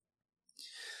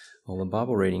Well, the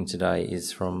Bible reading today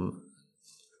is from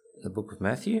the book of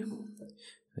Matthew,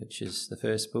 which is the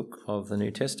first book of the New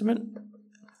Testament.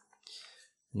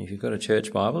 And if you've got a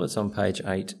church Bible, it's on page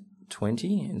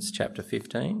 820. It's chapter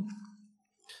 15.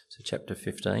 So chapter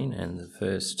 15 and the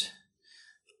first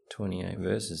 28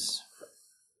 verses.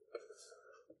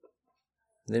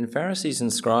 Then Pharisees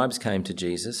and scribes came to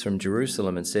Jesus from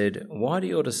Jerusalem and said, "Why do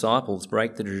your disciples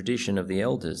break the tradition of the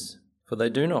elders? For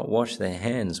they do not wash their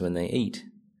hands when they eat."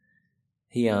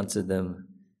 He answered them,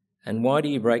 "And why do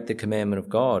you break the commandment of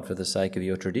God for the sake of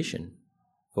your tradition?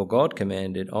 For God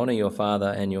commanded, 'Honour your father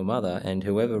and your mother,' and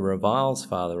whoever reviles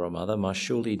father or mother must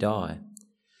surely die.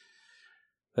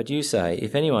 But you say,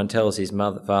 if anyone tells his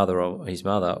father or his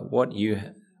mother, what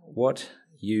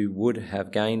you would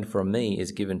have gained from me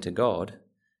is given to God,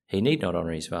 he need not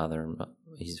honour his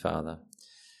father.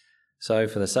 So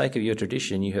for the sake of your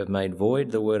tradition you have made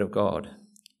void the word of God.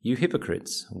 You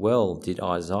hypocrites, well did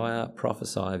Isaiah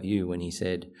prophesy of you when he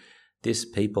said, 'This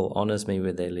people honours me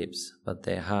with their lips, but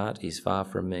their heart is far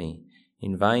from me.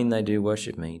 In vain they do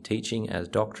worship me, teaching as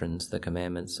doctrines the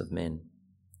commandments of men.'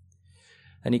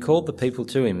 And he called the people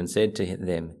to him and said to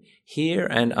them, 'Hear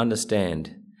and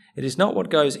understand. It is not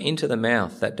what goes into the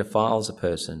mouth that defiles a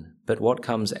person, but what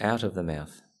comes out of the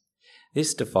mouth.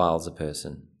 This defiles a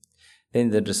person.' Then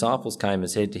the disciples came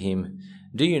and said to him,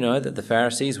 'Do you know that the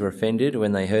Pharisees were offended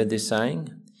when they heard this saying?'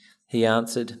 He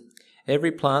answered,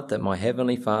 'Every plant that my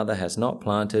heavenly Father has not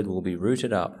planted will be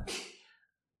rooted up.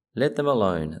 Let them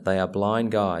alone, they are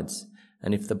blind guides,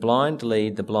 and if the blind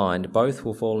lead the blind, both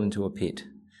will fall into a pit.'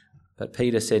 But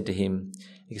Peter said to him,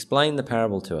 'Explain the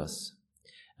parable to us.'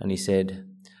 And he said,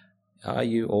 'Are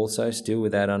you also still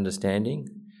without understanding?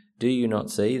 Do you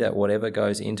not see that whatever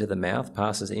goes into the mouth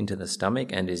passes into the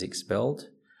stomach and is expelled?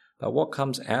 But what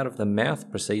comes out of the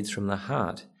mouth proceeds from the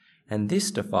heart, and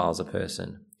this defiles a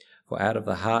person. For out of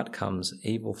the heart comes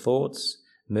evil thoughts,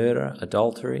 murder,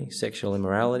 adultery, sexual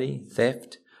immorality,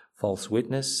 theft, false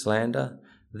witness, slander.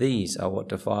 These are what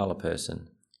defile a person.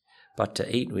 But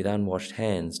to eat with unwashed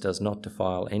hands does not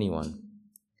defile anyone.'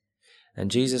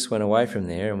 And Jesus went away from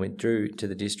there and withdrew to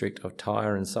the district of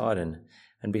Tyre and Sidon.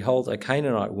 And behold, a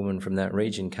Canaanite woman from that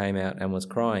region came out and was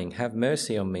crying, 'Have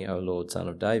mercy on me, O Lord, Son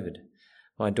of David.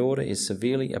 My daughter is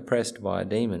severely oppressed by a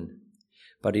demon.'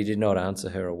 But he did not answer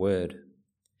her a word.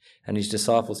 And his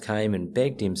disciples came and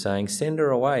begged him, saying, 'Send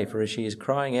her away, for she is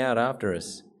crying out after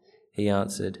us.' He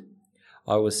answered,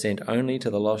 'I was sent only to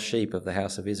the lost sheep of the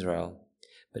house of Israel.'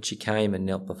 But she came and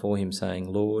knelt before him,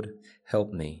 saying, 'Lord,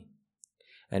 help me.'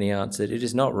 And he answered, 'It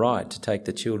is not right to take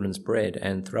the children's bread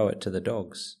and throw it to the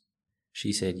dogs.'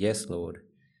 She said, 'Yes, Lord,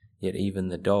 yet even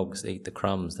the dogs eat the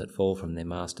crumbs that fall from their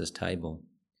master's table.'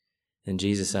 And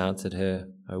Jesus answered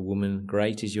her, 'O woman,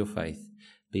 great is your faith.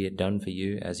 Be it done for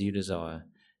you as you desire.'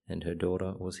 And her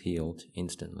daughter was healed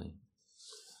instantly."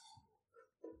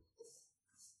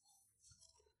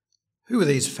 Who were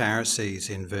these Pharisees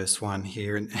in verse 1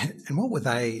 here, and what were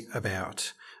they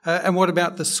about? And what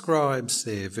about the scribes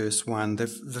there, verse 1? The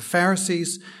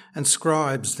Pharisees and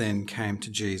scribes then came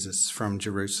to Jesus from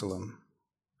Jerusalem.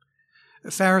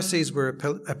 Pharisees were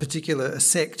a particular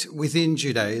sect within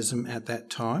Judaism at that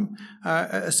time,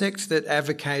 a sect that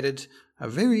advocated a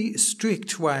very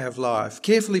strict way of life,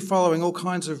 carefully following all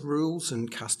kinds of rules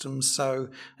and customs so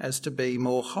as to be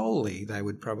more holy, they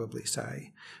would probably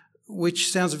say,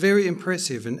 which sounds very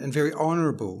impressive and very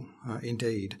honourable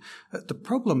indeed. The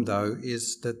problem, though,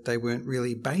 is that they weren't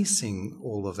really basing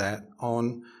all of that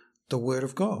on the Word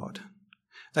of God.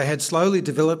 They had slowly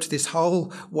developed this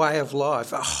whole way of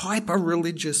life, a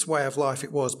hyper-religious way of life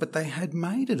it was, but they had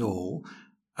made it all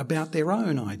about their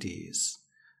own ideas.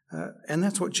 And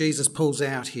that's what Jesus pulls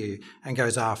out here and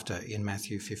goes after in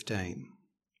Matthew 15.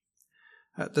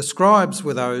 The scribes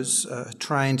were those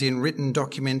trained in written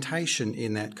documentation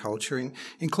in that culture,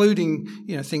 including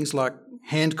things like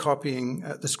hand copying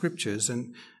the scriptures.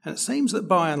 And it seems that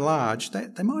by and large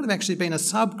they might have actually been a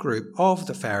subgroup of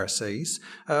the Pharisees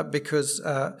because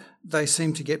they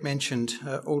seem to get mentioned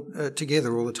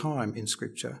together all the time in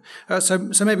Scripture. So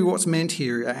maybe what's meant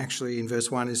here actually in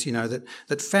verse 1 is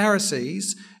that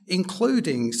Pharisees,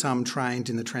 including some trained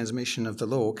in the transmission of the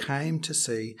law, came to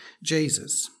see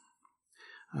Jesus.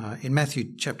 In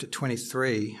Matthew chapter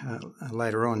 23,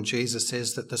 later on, Jesus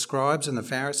says that the scribes and the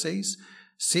Pharisees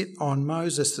sit on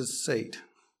Moses' seat.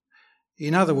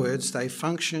 In other words, they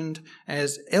functioned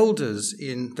as elders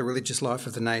in the religious life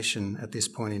of the nation at this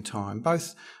point in time,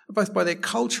 both by their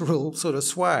cultural sort of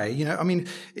sway.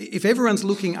 If everyone's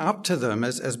looking up to them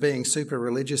as being super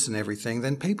religious and everything,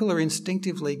 then people are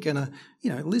instinctively going to,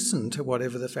 listen to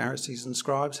whatever the Pharisees and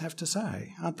scribes have to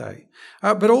say, aren't they?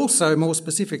 But also more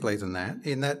specifically than that,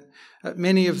 in that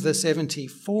many of the 70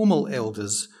 formal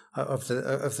elders of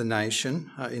the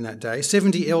nation in that day,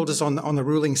 70 elders on the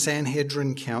ruling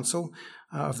Sanhedrin council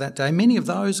of that day, many of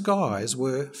those guys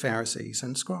were Pharisees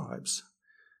and scribes.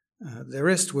 The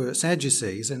rest were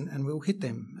Sadducees, and we'll hit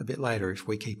them a bit later if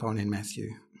we keep on in Matthew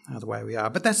the way we are.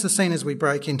 But that's the scene as we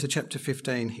break into chapter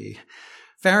 15 here.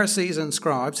 Pharisees and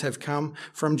scribes have come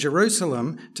from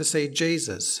Jerusalem to see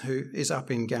Jesus, who is up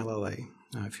in Galilee,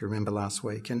 if you remember last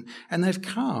week. And they've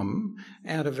come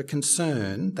out of a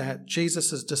concern that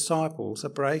Jesus' disciples are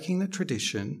breaking the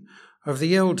tradition of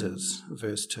the elders,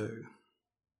 verse 2.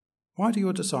 Why do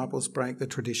your disciples break the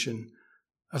tradition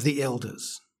of the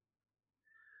elders?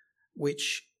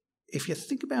 Which, if you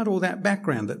think about all that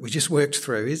background that we just worked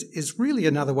through, is really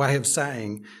another way of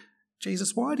saying,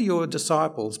 Jesus, why do your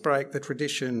disciples break the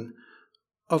tradition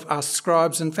of us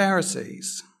scribes and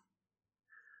Pharisees?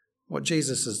 What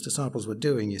Jesus' disciples were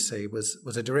doing, you see,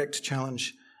 was a direct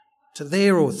challenge to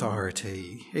their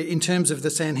authority in terms of the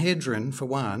Sanhedrin, for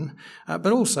one,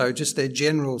 but also just their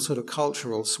general sort of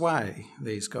cultural sway,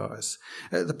 these guys.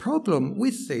 The problem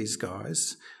with these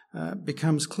guys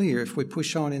becomes clear if we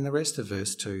push on in the rest of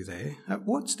verse 2 there.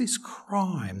 What's this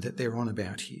crime that they're on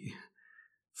about here?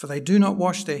 For they do not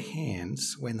wash their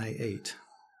hands when they eat.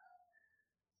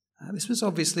 This was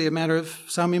obviously a matter of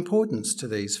some importance to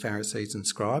these Pharisees and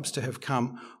scribes to have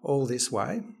come all this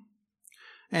way.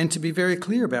 And to be very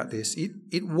clear about this,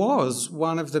 it was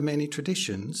one of the many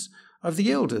traditions of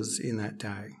the elders in that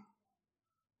day.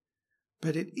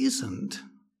 But it isn't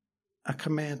a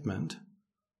commandment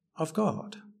of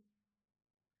God.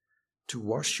 To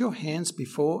wash your hands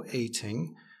before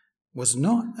eating was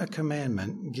not a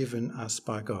commandment given us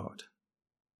by God.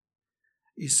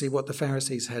 You see, what the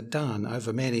Pharisees had done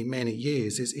over many, many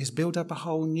years is build up a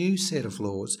whole new set of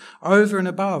laws over and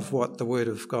above what the Word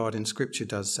of God in Scripture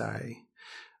does say,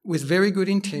 with very good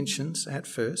intentions at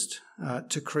first,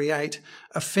 to create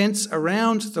a fence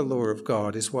around the law of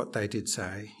God is what they did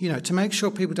say. To make sure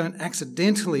people don't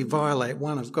accidentally violate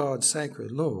one of God's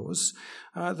sacred laws,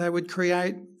 they would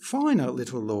create finer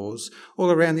little laws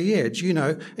all around the edge,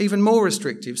 even more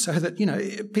restrictive, so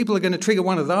that, people are going to trigger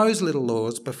one of those little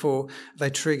laws before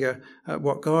they trigger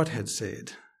what God had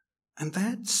said. And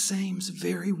that seems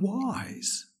very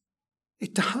wise.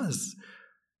 It does.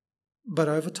 But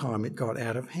over time it got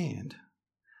out of hand.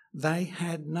 They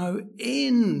had no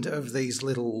end of these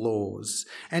little laws,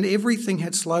 and everything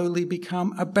had slowly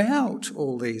become about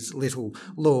all these little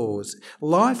laws.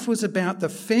 Life was about the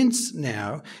fence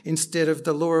now instead of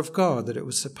the law of God that it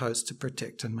was supposed to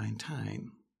protect and maintain.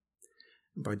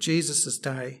 By Jesus'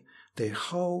 day, their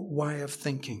whole way of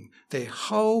thinking, their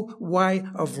whole way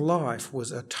of life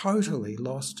was a totally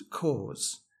lost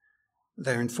cause.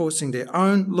 They're enforcing their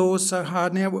own laws so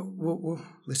hard now. Well,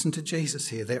 listen to Jesus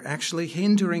here. They're actually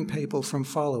hindering people from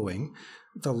following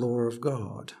the law of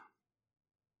God.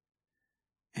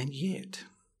 And yet,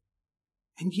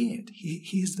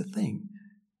 here's the thing.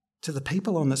 To the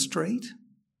people on the street,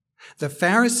 the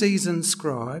Pharisees and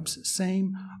scribes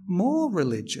seem more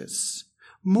religious,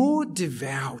 more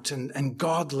devout and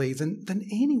godly than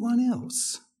anyone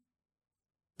else.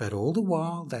 But all the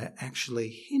while, they're actually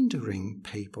hindering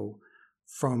people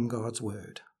from God's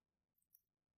word.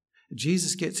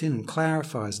 Jesus gets in and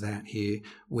clarifies that here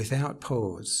without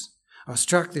pause. I was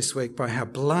struck this week by how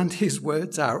blunt his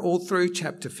words are all through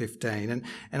chapter 15.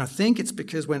 And I think it's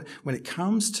because when it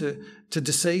comes to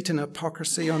deceit and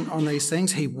hypocrisy on these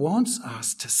things, he wants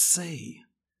us to see.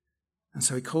 And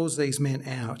so he calls these men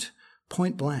out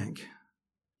point blank.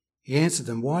 He answered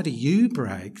them, why do you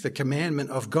break the commandment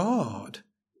of God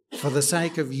for the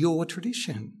sake of your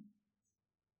tradition?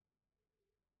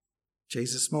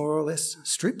 Jesus more or less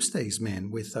strips these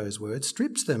men with those words,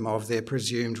 strips them of their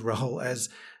presumed role as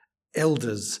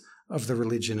elders of the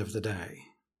religion of the day,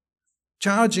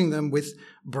 charging them with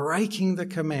breaking the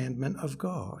commandment of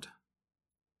God.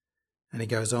 And he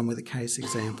goes on with a case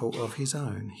example of his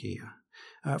own here.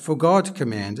 For God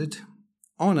commanded,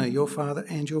 honour your father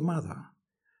and your mother,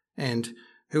 and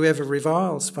whoever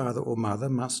reviles father or mother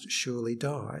must surely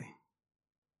die.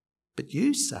 But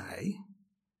you say,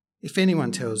 if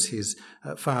anyone tells his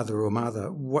father or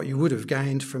mother, what you would have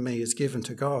gained from me is given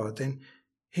to God, then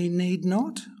he need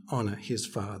not honour his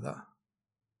father.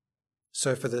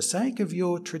 So for the sake of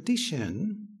your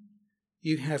tradition,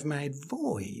 you have made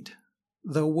void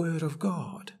the word of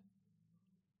God.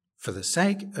 For the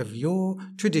sake of your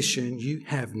tradition, you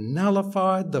have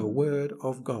nullified the word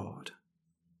of God.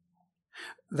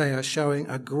 They are showing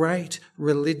a great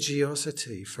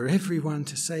religiosity for everyone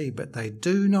to see, but they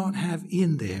do not have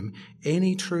in them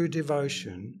any true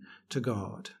devotion to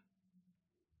God.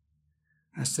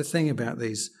 That's the thing about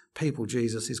these people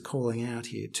Jesus is calling out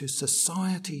here. To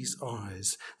society's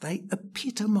eyes, they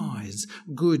epitomise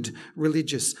good,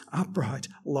 religious, upright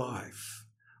life.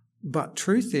 But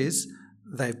truth is,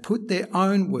 they've put their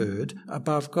own word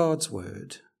above God's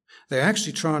word. They're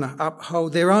actually trying to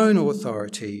uphold their own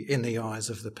authority in the eyes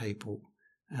of the people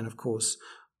and, of course,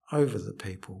 over the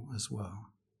people as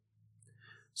well.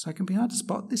 So it can be hard to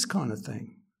spot this kind of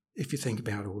thing if you think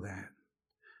about all that.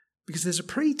 Because there's a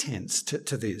pretense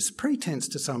to this, pretense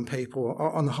to some people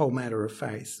on the whole matter of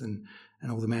faith and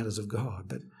all the matters of God.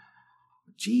 But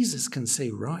Jesus can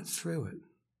see right through it.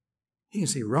 He can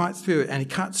see right through it, and he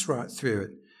cuts right through it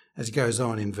as he goes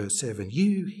on in verse 7.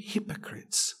 You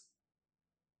hypocrites.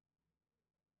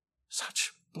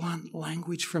 Such blunt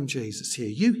language from Jesus here.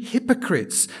 You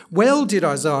hypocrites. Well did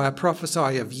Isaiah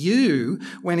prophesy of you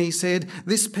when he said,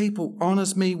 this people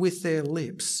honours me with their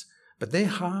lips, but their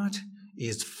heart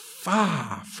is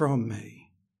far from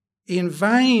me. In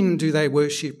vain do they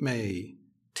worship me,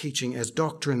 teaching as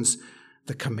doctrines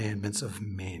the commandments of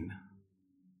men.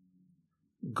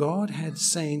 God had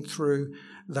seen through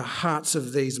the hearts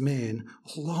of these men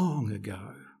long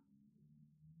ago.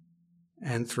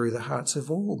 And through the hearts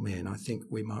of all men, I think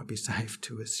we might be safe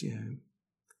to assume.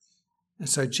 And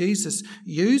so Jesus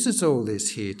uses all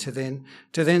this here to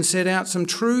then set out some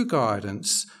true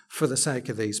guidance for the sake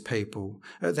of these people.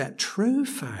 That true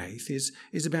faith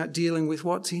is about dealing with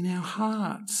what's in our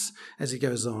hearts, as he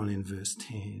goes on in verse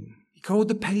 10. He called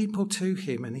the people to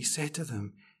him and he said to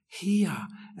them, hear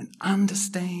and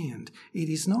understand. It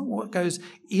is not what goes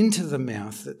into the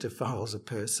mouth that defiles a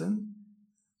person,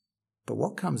 but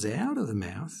what comes out of the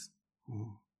mouth,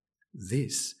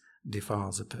 this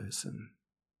defiles a person.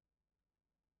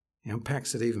 He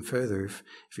unpacks it even further. If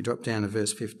you drop down to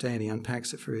verse 15, he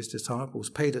unpacks it for his disciples.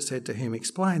 Peter said to him,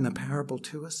 explain the parable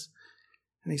to us.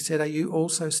 And he said, are you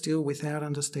also still without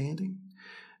understanding?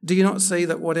 Do you not see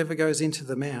that whatever goes into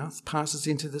the mouth passes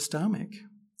into the stomach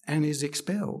and is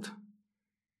expelled?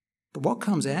 But what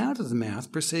comes out of the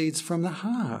mouth proceeds from the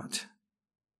heart,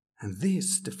 and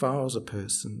this defiles a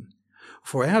person.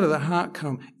 For out of the heart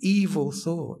come evil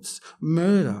thoughts,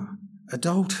 murder,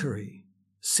 adultery,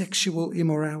 sexual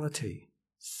immorality,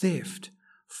 theft,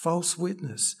 false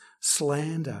witness,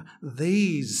 slander.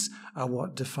 These are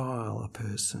what defile a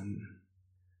person.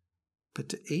 But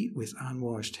to eat with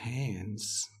unwashed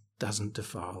hands doesn't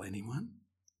defile anyone.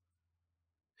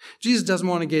 Jesus doesn't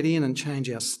want to get in and change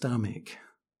our stomach.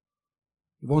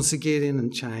 He wants to get in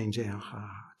and change our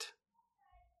heart,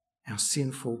 our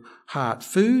sinful heart.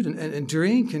 Food and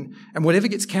drink and whatever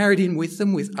gets carried in with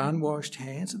them with unwashed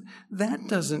hands, that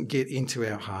doesn't get into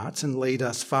our hearts and lead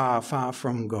us far, far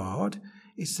from God.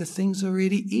 It's the things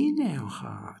already in our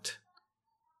heart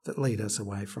that lead us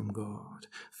away from God.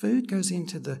 Food goes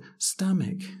into the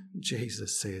stomach,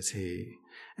 Jesus says here,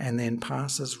 and then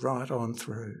passes right on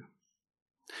through.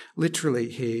 Literally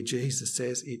here, Jesus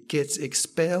says it gets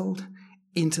expelled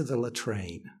into the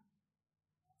latrine.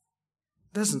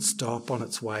 It doesn't stop on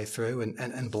its way through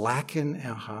and blacken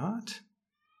our heart.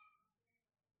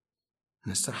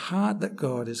 And it's the heart that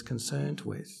God is concerned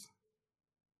with.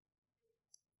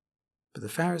 But the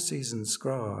Pharisees and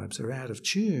scribes are out of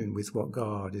tune with what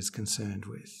God is concerned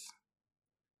with.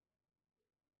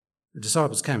 The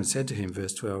disciples came and said to him,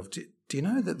 verse 12, do you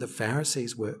know that the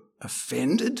Pharisees were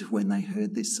offended when they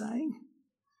heard this saying?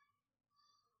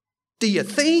 Do you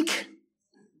think?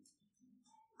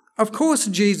 Of course,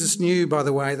 Jesus knew, by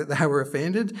the way, that they were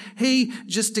offended. He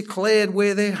just declared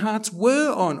where their hearts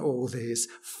were on all this,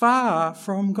 far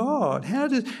from God. How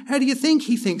do you think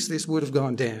he thinks this would have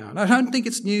gone down? I don't think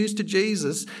it's news to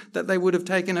Jesus that they would have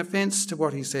taken offence to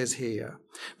what he says here.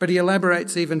 But he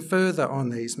elaborates even further on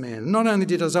these men. Not only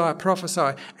did Isaiah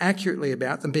prophesy accurately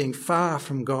about them being far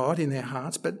from God in their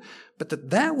hearts, but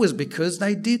that was because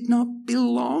they did not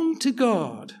belong to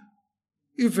God.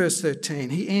 In verse 13,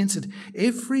 he answered,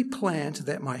 every plant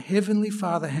that my heavenly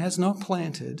Father has not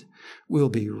planted will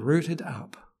be rooted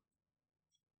up.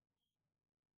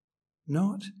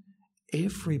 Not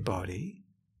everybody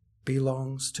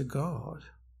belongs to God.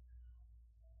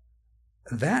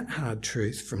 that hard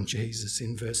truth from Jesus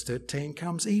in verse 13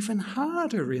 comes even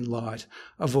harder in light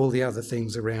of all the other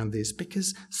things around this,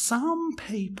 because some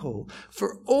people,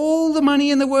 for all the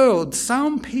money in the world,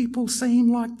 some people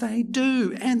seem like they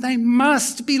do, and they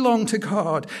must belong to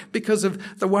God because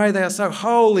of the way they are so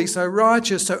holy, so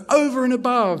righteous, so over and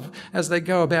above as they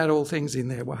go about all things in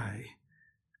their way.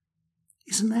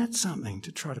 Isn't that something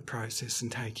to try to process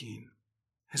and take in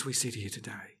as we sit here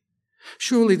today?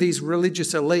 Surely these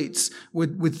religious elites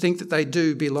would think that they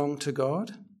do belong to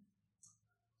God.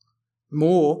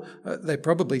 More, they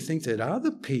probably think that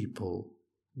other people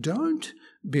don't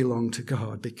belong to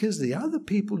God because the other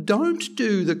people don't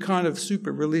do the kind of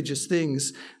super religious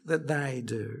things that they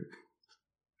do.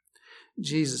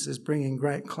 Jesus is bringing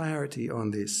great clarity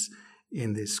on this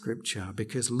in this scripture,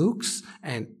 because looks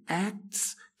and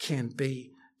acts can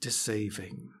be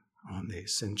deceiving on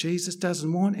this. And Jesus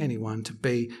doesn't want anyone to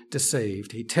be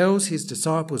deceived. He tells his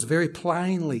disciples very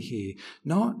plainly here,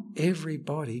 not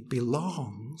everybody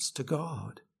belongs to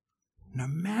God, no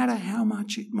matter how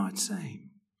much it might seem.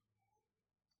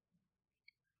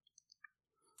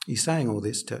 He's saying all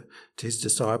this to his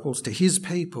disciples, to his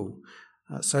people,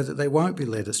 so that they won't be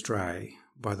led astray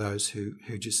by those who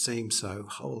just seem so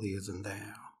holier than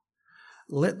thou.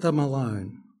 Let them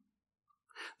alone.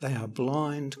 They are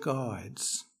blind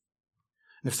guides.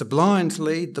 And if the blind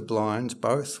lead the blind,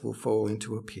 both will fall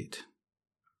into a pit.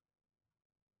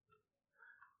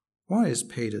 Why is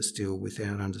Peter still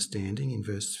without understanding in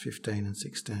verses 15 and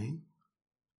 16?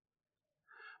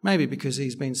 Maybe because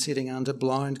he's been sitting under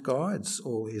blind guides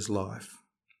all his life.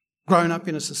 Grown up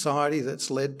in a society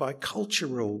that's led by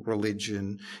cultural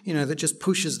religion, that just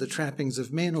pushes the trappings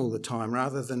of men all the time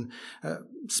rather than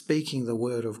speaking the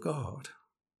word of God.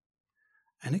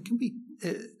 And it can be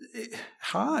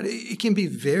hard. It can be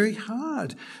very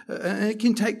hard. And it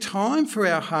can take time for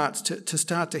our hearts to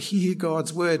start to hear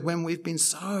God's word when we've been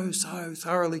so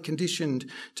thoroughly conditioned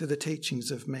to the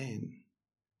teachings of men.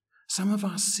 Some of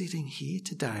us sitting here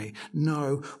today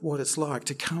know what it's like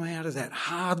to come out of that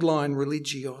hardline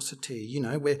religiosity,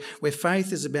 where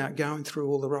faith is about going through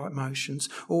all the right motions,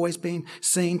 always being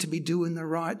seen to be doing the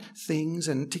right things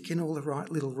and ticking all the right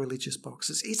little religious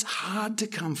boxes. It's hard to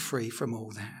come free from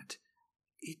all that.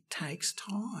 It takes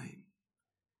time.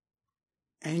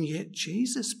 And yet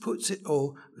Jesus puts it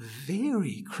all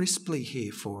very crisply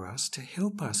here for us to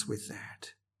help us with that.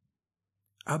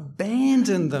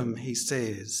 Abandon them, he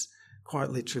says, quite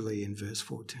literally in verse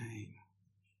 14.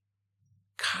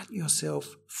 Cut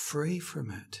yourself free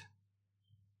from it.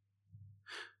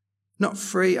 Not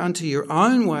free unto your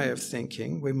own way of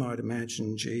thinking, we might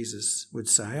imagine Jesus would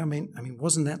say. I mean,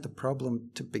 wasn't that the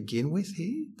problem to begin with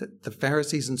here? That the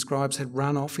Pharisees and scribes had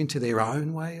run off into their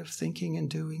own way of thinking and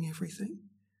doing everything?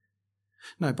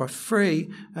 No, by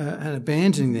free and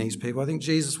abandoning these people, I think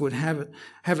Jesus would have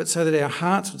it so that our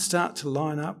hearts would start to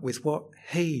line up with what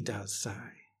he does say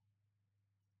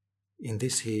in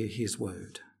this here, his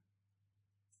word.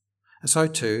 And so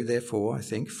too, therefore, I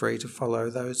think, free to follow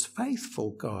those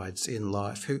faithful guides in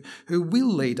life who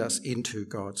will lead us into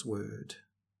God's word.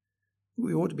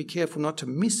 We ought to be careful not to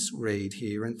misread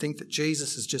here and think that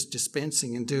Jesus is just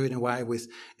dispensing and doing away with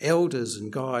elders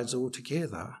and guides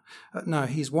altogether. No,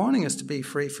 he's wanting us to be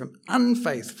free from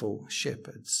unfaithful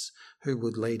shepherds who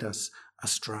would lead us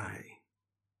astray.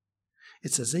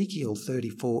 It's Ezekiel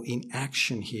 34 in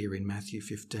action here in Matthew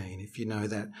 15, if you know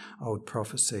that old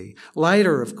prophecy.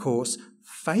 Later, of course,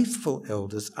 faithful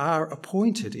elders are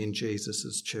appointed in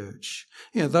Jesus' church.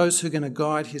 Those who are going to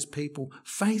guide his people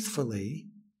faithfully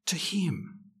to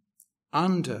him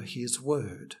under his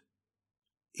word.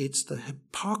 It's the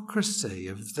hypocrisy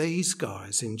of these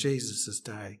guys in Jesus'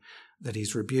 day that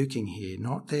he's rebuking here,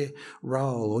 not their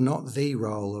role or not the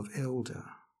role of elder.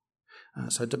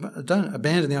 So don't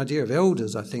abandon the idea of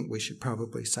elders, I think we should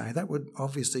probably say. That would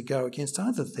obviously go against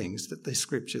other things that the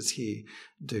scriptures here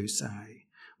do say,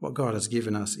 what God has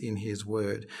given us in his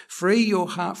word. Free your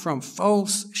heart from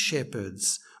false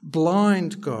shepherds,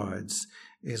 blind guides,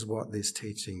 is what this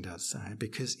teaching does say.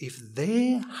 Because if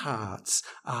their hearts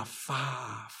are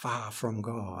far, far from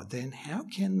God, then how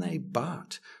can they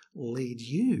but lead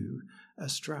you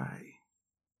astray?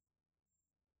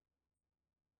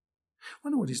 I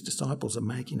wonder what his disciples are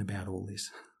making about all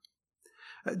this.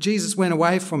 Jesus went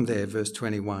away from there, verse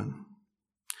 21,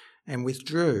 and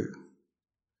withdrew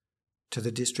to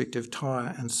the district of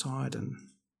Tyre and Sidon.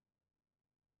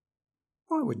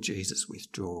 Why would Jesus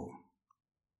withdraw?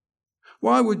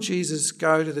 Why would Jesus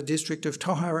go to the district of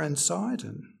Tyre and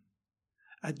Sidon,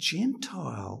 a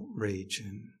Gentile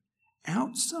region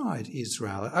outside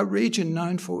Israel, a region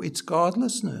known for its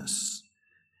godlessness?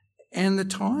 And the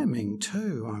timing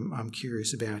too, I'm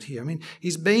curious about here. I mean,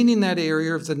 he's been in that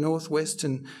area of the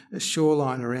northwestern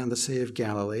shoreline around the Sea of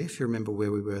Galilee, if you remember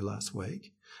where we were last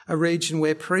week, a region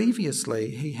where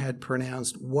previously he had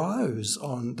pronounced woes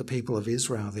on the people of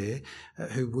Israel there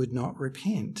who would not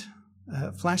repent.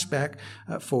 Flashback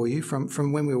for you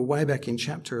from when we were way back in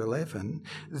chapter 11.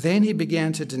 Then he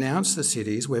began to denounce the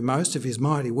cities where most of his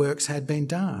mighty works had been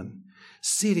done.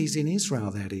 Cities in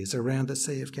Israel, that is, around the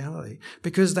Sea of Galilee,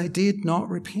 because they did not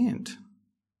repent.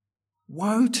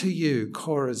 Woe to you,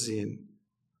 Chorazin!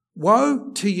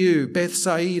 Woe to you,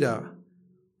 Bethsaida!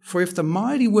 For if the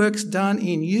mighty works done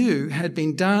in you had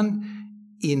been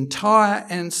done in Tyre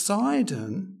and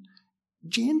Sidon,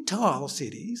 Gentile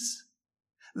cities,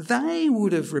 they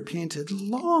would have repented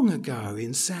long ago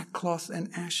in sackcloth and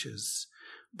ashes.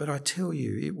 But I tell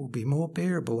you, it will be more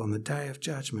bearable on the day of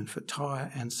judgment for Tyre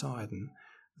and Sidon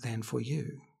than for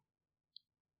you.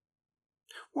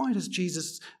 Why does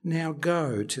Jesus now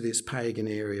go to this pagan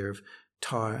area of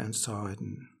Tyre and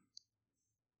Sidon?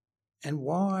 And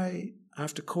why,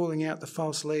 after calling out the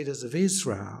false leaders of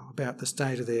Israel about the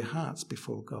state of their hearts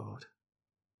before God?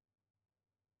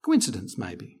 Coincidence,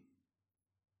 maybe.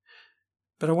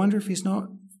 But I wonder if he's not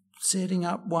setting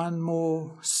up one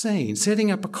more scene, setting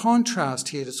up a contrast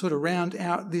here to sort of round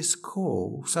out this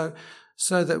call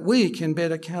so that we can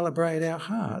better calibrate our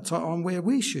hearts on where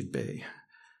we should be.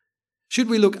 Should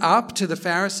we look up to the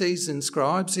Pharisees and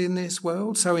scribes in this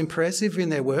world, so impressive in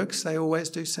their works they always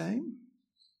do seem?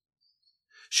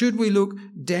 Should we look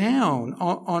down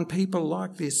on people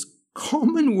like this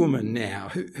common woman now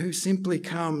who simply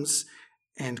comes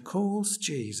and calls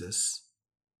Jesus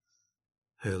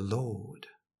her Lord?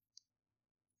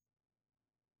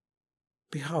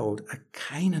 Behold, a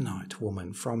Canaanite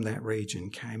woman from that region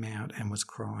came out and was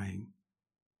crying,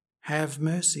 "Have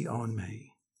mercy on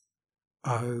me,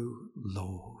 O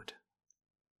Lord,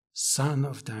 Son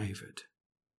of David.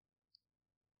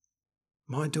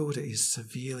 My daughter is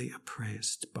severely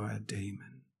oppressed by a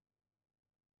demon."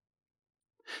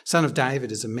 Son of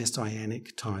David is a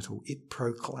messianic title. It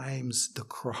proclaims the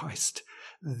Christ.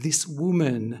 This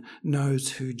woman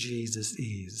knows who Jesus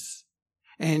is,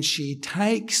 and she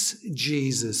takes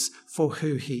Jesus for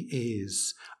who he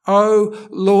is. "O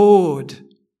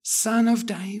Lord, Son of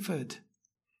David,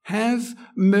 have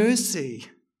mercy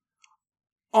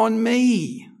on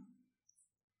me."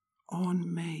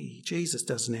 On me. Jesus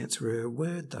doesn't answer her a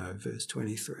word though, verse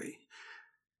 23.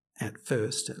 At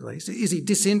first, at least. Is he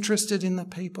disinterested in the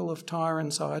people of Tyre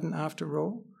and Sidon after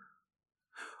all?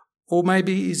 Or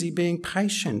maybe is he being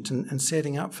patient and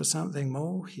setting up for something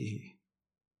more here?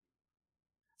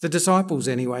 The disciples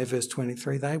anyway, verse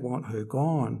 23, they want her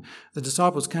gone. The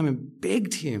disciples came and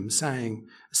begged him, saying,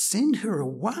 "Send her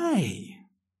away,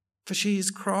 for she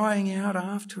is crying out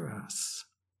after us."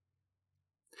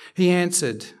 He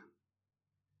answered,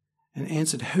 and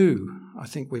answered who, I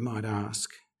think we might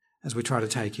ask, as we try to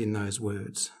take in those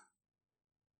words.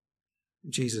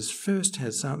 Jesus first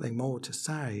has something more to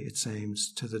say, it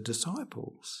seems, to the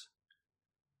disciples.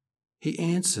 He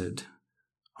answered,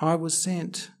 "I was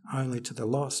sent only to the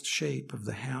lost sheep of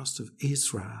the house of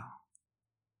Israel."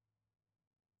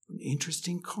 An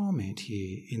interesting comment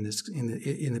here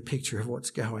in the picture of what's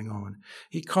going on.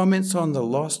 He comments on the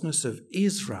lostness of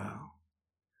Israel,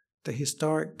 the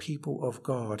historic people of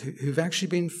God, who've actually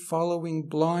been following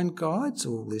blind guides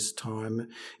all this time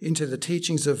into the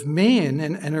teachings of men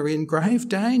and are in grave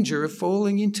danger of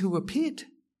falling into a pit.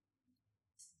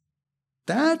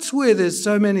 That's where there's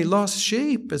so many lost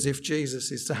sheep, as if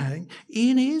Jesus is saying,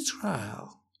 in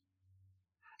Israel.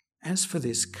 As for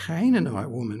this Canaanite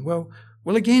woman, well,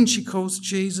 again, she calls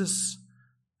Jesus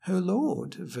her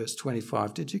Lord, verse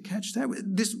 25. Did you catch that?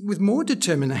 With more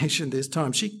determination this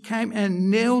time. She came and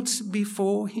knelt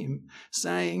before him,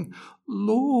 saying,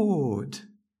 "Lord,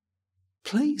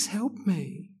 please help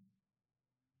me."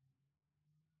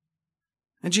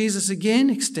 And Jesus again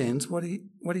extends what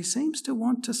he seems to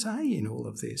want to say in all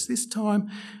of this. This time,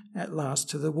 at last,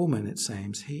 to the woman, it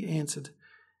seems. He answered,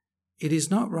 "It is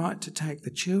not right to take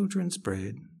the children's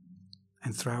bread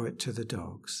and throw it to the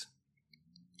dogs."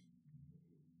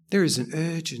 There is an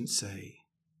urgency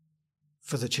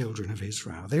for the children of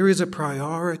Israel. There is a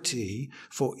priority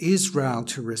for Israel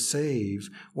to receive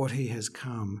what he has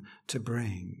come to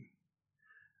bring,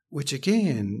 which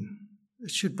again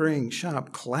should bring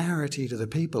sharp clarity to the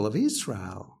people of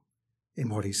Israel in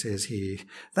what he says here.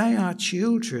 They are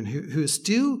children who are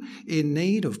still in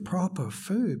need of proper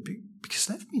food because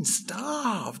they've been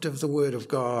starved of the word of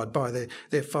God by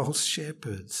their false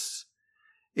shepherds.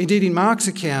 Indeed, in Mark's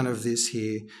account of this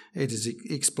here, it is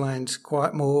explained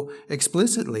quite more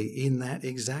explicitly in that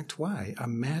exact way, a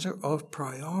matter of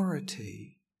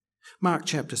priority. Mark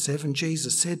chapter 7,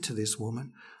 Jesus said to this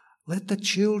woman, "Let the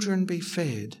children be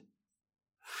fed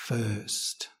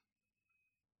first.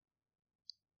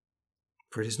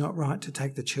 For it is not right to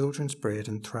take the children's bread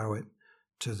and throw it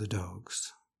to the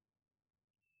dogs."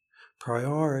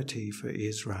 Priority for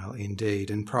Israel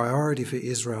indeed, and priority for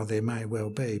Israel there may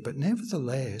well be, but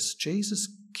nevertheless, Jesus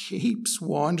keeps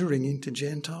wandering into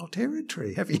Gentile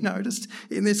territory. Have you noticed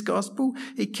in this gospel?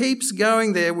 He keeps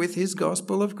going there with his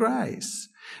gospel of grace.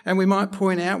 And we might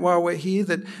point out while we're here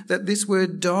that this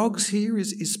word dogs here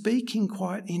is speaking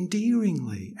quite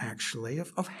endearingly, actually,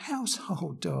 of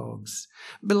household dogs.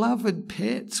 Beloved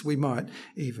pets, we might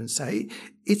even say.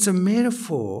 It's a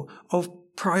metaphor of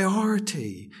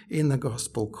priority in the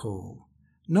gospel call,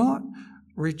 not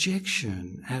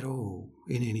rejection at all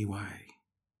in any way.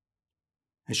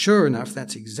 And sure enough,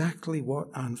 that's exactly what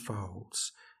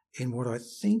unfolds in what I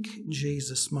think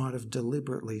Jesus might have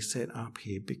deliberately set up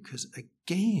here, because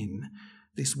again,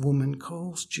 this woman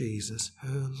calls Jesus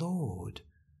her Lord.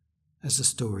 As the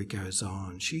story goes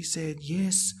on, she said,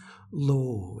 "Yes,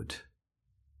 Lord."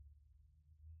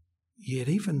 Yet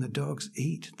even the dogs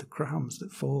eat the crumbs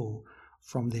that fall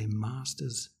from their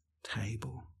master's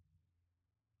table.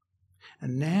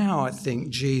 And now I think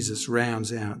Jesus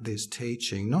rounds out this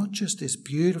teaching, not just this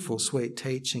beautiful, sweet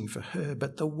teaching for her,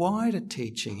 but the wider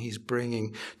teaching he's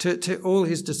bringing to all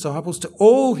his disciples, to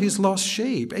all his lost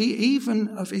sheep, even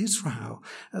of Israel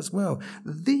as well.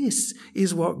 This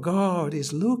is what God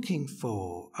is looking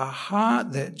for, a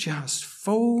heart that just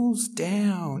falls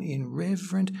down in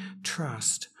reverent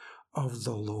trust of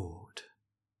the Lord.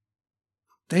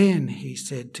 Then he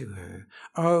said to her,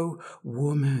 "O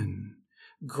woman,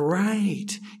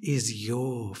 great is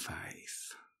your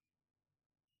faith.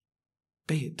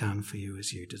 Be it done for you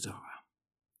as you desire."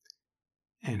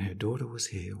 And her daughter was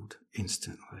healed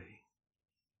instantly.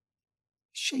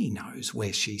 She knows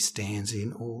where she stands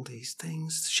in all these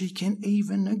things. She can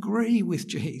even agree with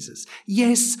Jesus.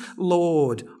 "Yes,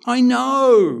 Lord, I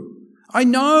know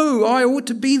I ought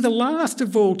to be the last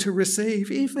of all to receive,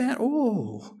 if at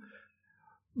all."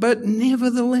 But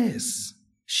nevertheless,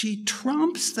 she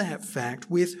trumps that fact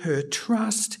with her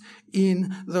trust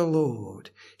in the Lord.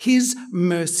 His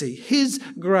mercy, his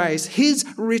grace, his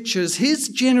riches, his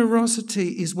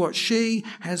generosity is what she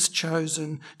has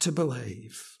chosen to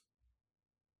believe.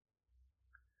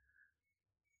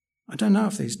 I don't know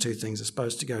if these two things are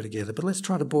supposed to go together, but let's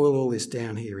try to boil all this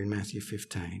down here in Matthew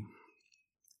 15.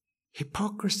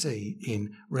 Hypocrisy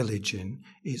in religion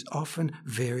is often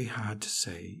very hard to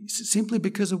see, simply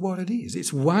because of what it is.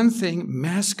 It's one thing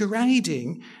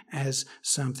masquerading as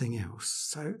something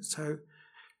else. So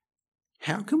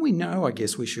how can we know, I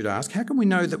guess we should ask, how can we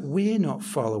know that we're not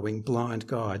following blind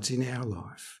guides in our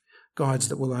life? Guides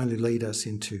that will only lead us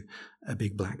into a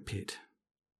big black pit.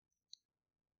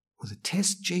 Well, the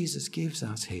test Jesus gives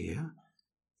us here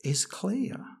is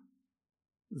clear.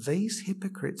 These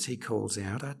hypocrites, he calls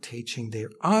out, are teaching their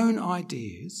own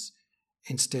ideas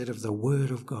instead of the word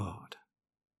of God.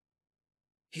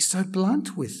 He's so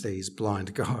blunt with these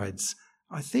blind guides,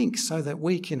 I think, so that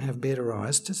we can have better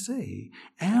eyes to see.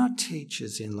 Our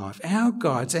teachers in life, our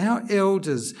guides, our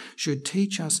elders should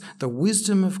teach us the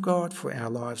wisdom of God for our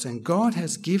lives, and God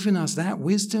has given us that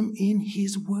wisdom in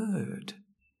his word.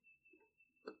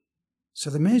 So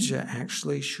the measure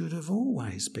actually should have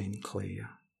always been clear.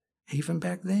 Even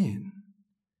back then.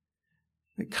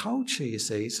 The culture, you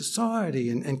see, society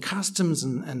and customs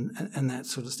and that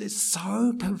sort of stuff, it's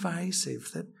so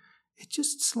pervasive that it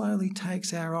just slowly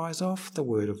takes our eyes off the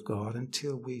Word of God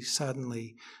until we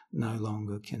suddenly no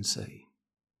longer can see.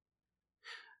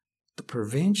 The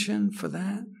prevention for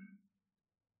that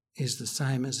is the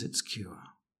same as its cure.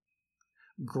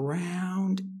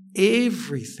 Ground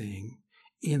everything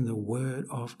in the Word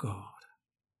of God.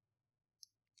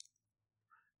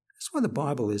 That's why the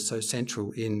Bible is so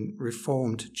central in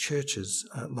Reformed churches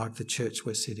like the church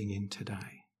we're sitting in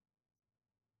today.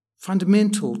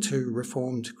 Fundamental to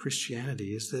Reformed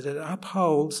Christianity is that it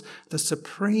upholds the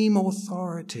supreme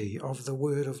authority of the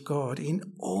Word of God in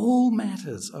all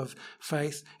matters of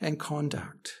faith and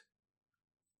conduct.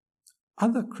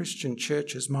 Other Christian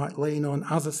churches might lean on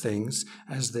other things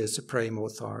as their supreme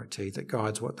authority that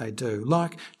guides what they do,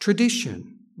 like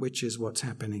tradition, which is what's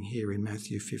happening here in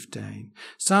Matthew 15.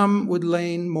 Some would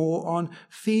lean more on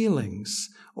feelings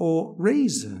or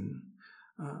reason.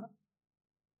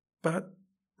 But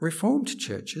Reformed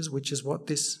churches, which is what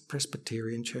this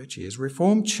Presbyterian church is,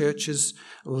 Reformed churches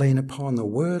lean upon the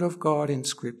Word of God in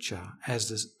Scripture as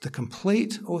the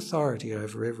complete authority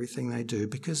over everything they do,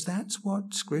 because that's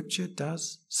what Scripture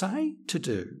does say to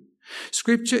do.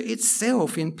 Scripture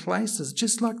itself, in places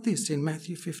just like this in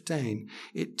Matthew 15,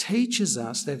 it teaches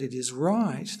us that it is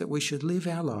right that we should live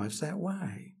our lives that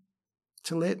way.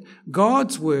 To let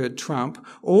God's word trump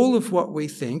all of what we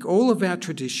think, all of our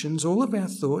traditions, all of our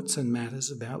thoughts and matters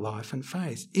about life and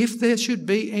faith. If there should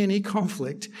be any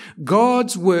conflict,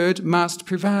 God's word must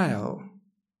prevail.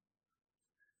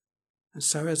 And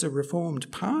so as a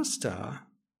Reformed pastor,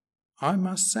 I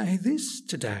must say this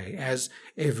today, as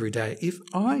every day. If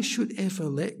I should ever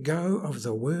let go of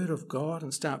the word of God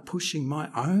and start pushing my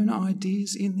own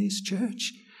ideas in this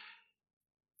church,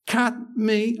 cut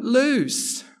me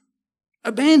loose.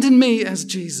 Abandon me, as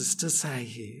Jesus does say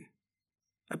here.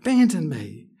 Abandon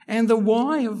me. And the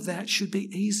why of that should be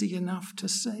easy enough to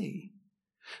see.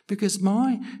 Because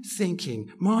my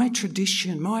thinking, my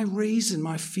tradition, my reason,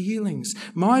 my feelings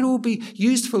might all be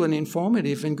useful and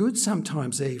informative and good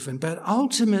sometimes even, but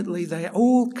ultimately they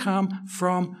all come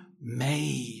from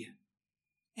me.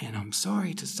 And I'm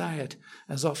sorry to say it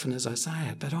as often as I say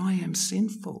it, but I am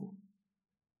sinful.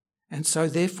 And so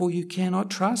therefore you cannot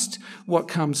trust what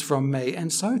comes from me. And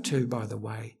so too, by the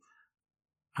way,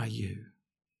 are you.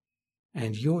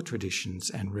 And your traditions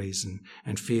and reason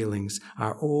and feelings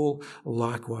are all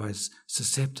likewise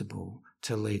susceptible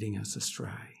to leading us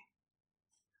astray.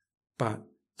 But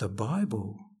the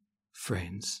Bible,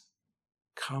 friends,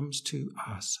 comes to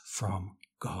us from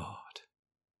God.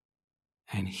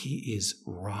 And He is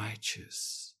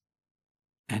righteous.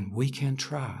 And we can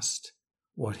trust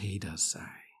what He does say.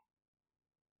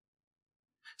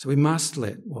 So we must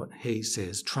let what He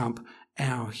says trump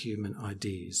our human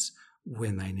ideas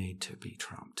when they need to be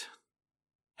trumped.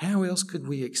 How else could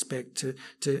we expect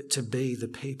to be the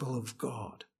people of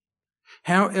God?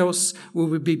 How else will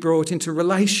we be brought into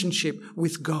relationship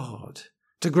with God,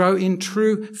 to grow in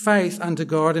true faith unto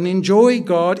God and enjoy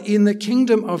God in the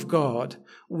kingdom of God,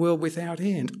 world without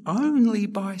end? Only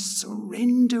by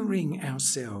surrendering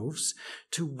ourselves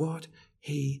to what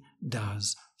He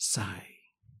does say.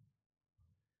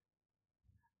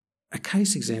 A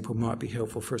case example might be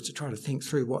helpful for us to try to think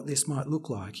through what this might look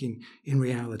like in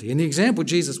reality. And the example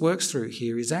Jesus works through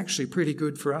here is actually pretty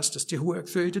good for us to still work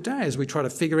through today as we try to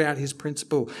figure out His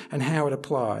principle and how it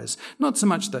applies. Not so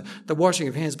much the washing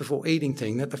of hands before eating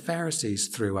thing that the Pharisees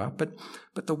threw up,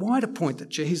 but the wider point that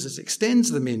Jesus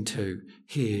extends them into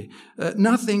here.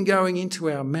 Nothing going into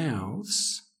our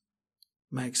mouths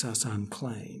makes us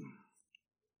unclean.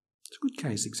 It's a good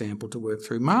case example to work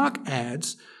through. Mark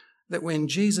adds that when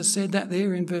Jesus said that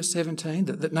there in verse 17,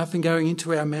 that nothing going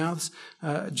into our mouths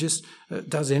just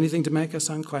does anything to make us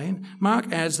unclean, Mark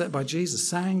adds that by Jesus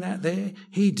saying that there,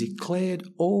 He declared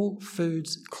all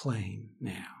foods clean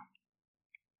now.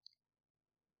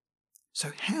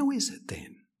 So how is it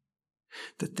then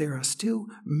that there are still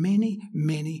many,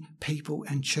 many people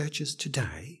and churches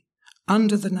today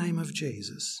under the name of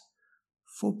Jesus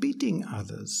forbidding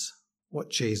others what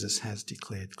Jesus has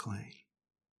declared clean?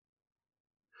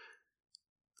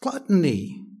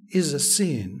 Gluttony is a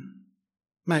sin,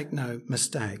 make no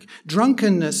mistake.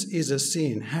 Drunkenness is a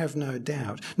sin, have no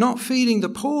doubt. Not feeding the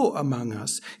poor among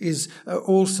us is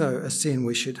also a sin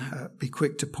we should be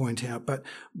quick to point out. But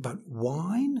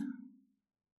wine,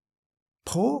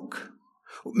 pork,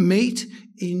 meat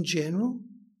in general,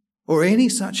 or any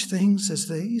such things as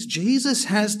these, Jesus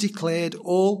has declared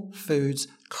all foods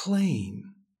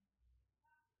clean.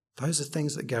 Those are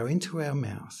things that go into our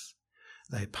mouth.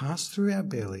 They pass through our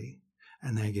belly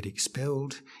and they get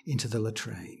expelled into the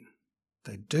latrine.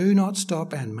 They do not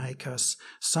stop and make us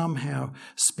somehow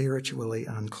spiritually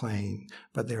unclean.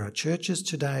 But there are churches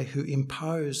today who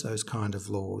impose those kind of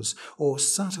laws or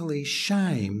subtly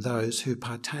shame those who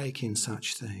partake in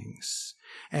such things.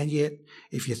 And yet,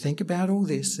 if you think about all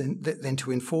this, then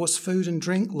to enforce food and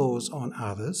drink laws on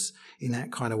others in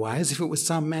that kind of way, as if it was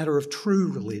some matter of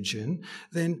true religion,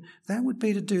 then that would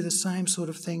be to do the same sort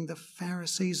of thing the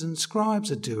Pharisees and scribes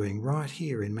are doing right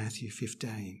here in Matthew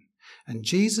 15. And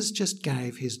Jesus just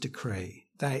gave His decree.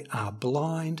 They are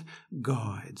blind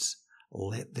guides.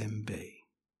 Let them be.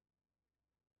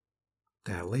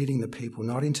 They are leading the people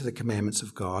not into the commandments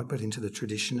of God, but into the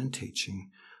tradition and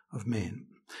teaching of men.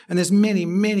 And there's many,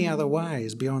 many other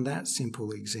ways beyond that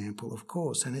simple example, of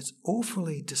course. And it's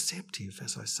awfully deceptive,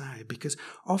 as I say, because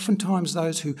oftentimes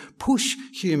those who push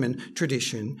human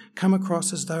tradition come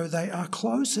across as though they are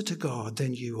closer to God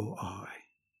than you or I.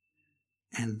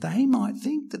 And they might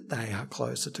think that they are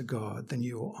closer to God than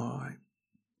you or I.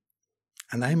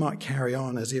 And they might carry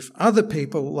on as if other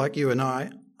people like you and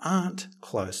I aren't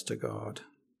close to God.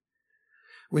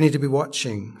 We need to be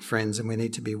watching, friends, and we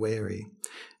need to be wary.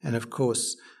 And of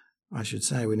course, I should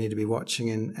say we need to be watching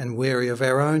and wary of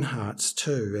our own hearts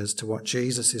too as to what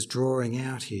Jesus is drawing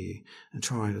out here and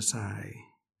trying to say.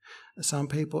 Some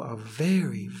people are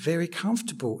very, very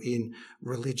comfortable in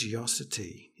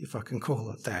religiosity, if I can call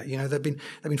it that. You know, they've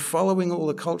been following all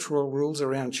the cultural rules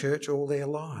around church all their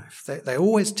life. They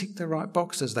always tick the right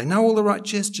boxes. They know all the right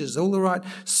gestures, all the right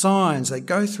signs. They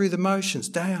go through the motions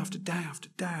day after day after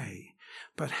day.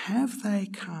 But have they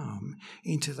come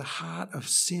into the heart of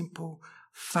simple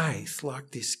faith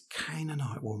like this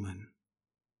Canaanite woman?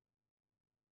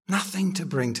 Nothing to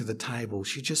bring to the table.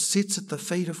 She just sits at the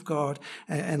feet of God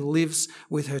and lives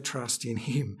with her trust in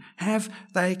him. Have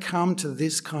they come to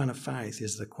this kind of faith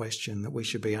is the question that we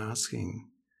should be asking.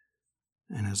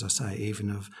 And as I say, even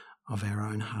of our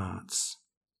own hearts.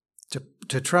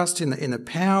 To trust in the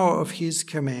power of his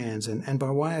commands and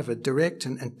by way of a direct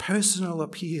and personal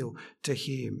appeal to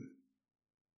him.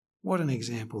 What an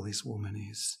example this woman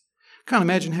is. Can't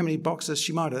imagine how many boxes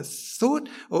she might have thought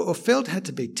or felt had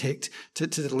to be ticked to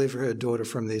deliver her daughter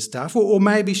from this stuff. Or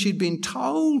maybe she'd been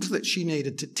told that she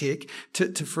needed to tick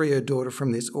to free her daughter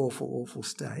from this awful, awful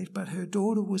state. But her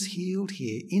daughter was healed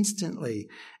here instantly.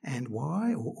 And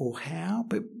why or how?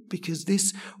 But because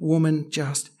this woman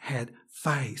just had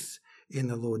faith in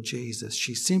the Lord Jesus.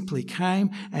 She simply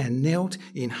came and knelt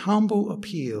in humble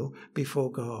appeal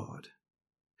before God.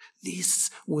 This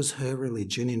was her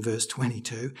religion in verse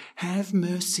 22. Have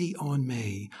mercy on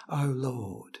me, O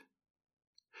Lord.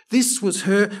 This was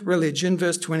her religion,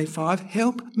 verse 25.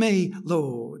 Help me,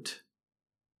 Lord.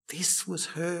 This was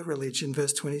her religion,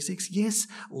 verse 26. Yes,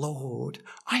 Lord.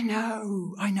 I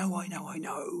know.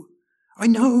 I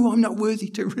know I'm not worthy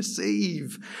to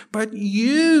receive, but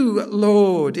you,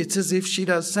 Lord, it's as if she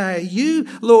does say, you,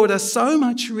 Lord, are so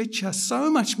much richer, so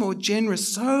much more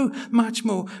generous, so much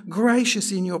more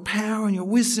gracious in your power and your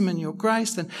wisdom and your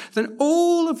grace than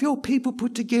all of your people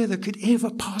put together could ever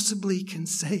possibly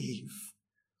conceive.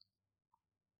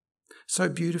 So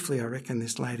beautifully, I reckon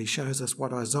this lady shows us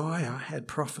what Isaiah had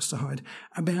prophesied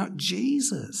about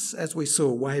Jesus, as we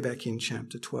saw way back in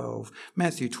chapter 12,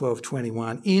 Matthew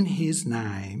 12:21. In his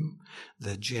name,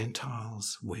 the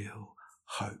Gentiles will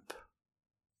hope.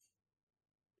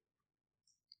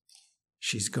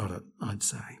 She's got it, I'd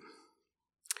say.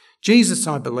 Jesus,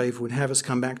 I believe, would have us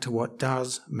come back to what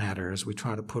does matter as we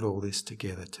try to put all this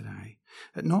together today.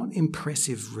 But not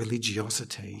impressive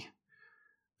religiosity,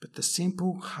 but the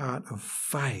simple heart of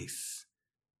faith,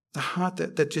 the heart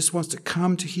that just wants to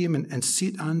come to him and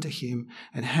sit under him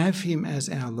and have him as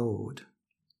our Lord.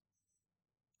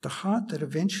 The heart that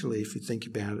eventually, if you think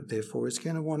about it, therefore, is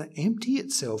going to want to empty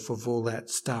itself of all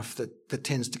that stuff that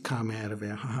tends to come out of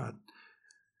our heart.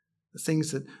 The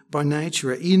things that by nature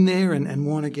are in there and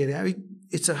want to get out.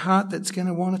 It's a heart that's going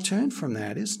to want to turn from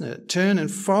that, isn't it? Turn and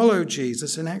follow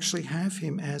Jesus and actually have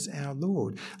him as our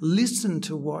Lord. Listen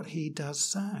to what he does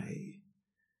say.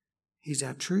 He's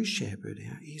our true shepherd.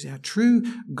 He's our true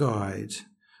guide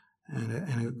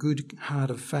and a good heart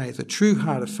of faith, a true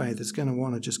heart of faith that's going to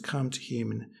want to just come to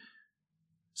him. And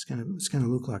it's going to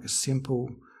look like a simple,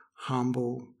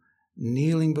 humble,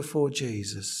 kneeling before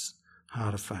Jesus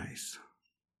heart of faith.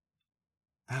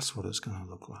 That's what it's going to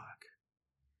look like.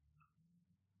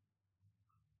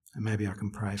 And maybe I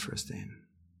can pray for us then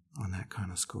on that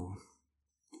kind of score.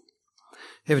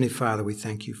 Heavenly Father, we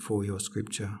thank you for your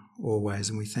scripture always,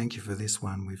 and we thank you for this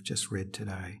one we've just read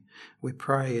today. We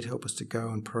pray it help us to go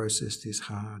and process this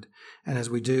hard. And as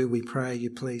we do, we pray you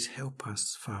please help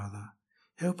us, Father.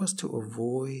 Help us to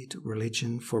avoid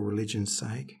religion for religion's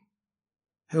sake.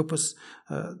 Help us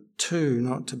too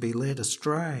not to be led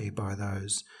astray by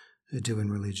those who do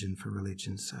in religion for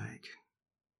religion's sake.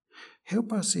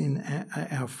 Help us in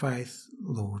our faith,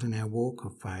 Lord, in our walk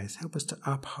of faith. Help us to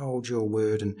uphold your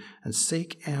word and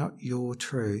seek out your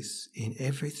truth in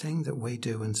everything that we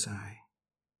do and say.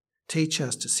 Teach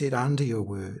us to sit under your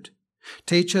word.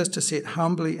 Teach us to sit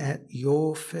humbly at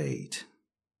your feet.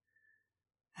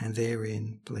 And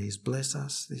therein, please bless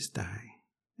us this day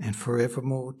and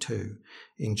forevermore too.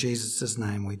 In Jesus'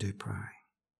 name we do pray.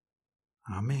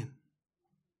 Amen.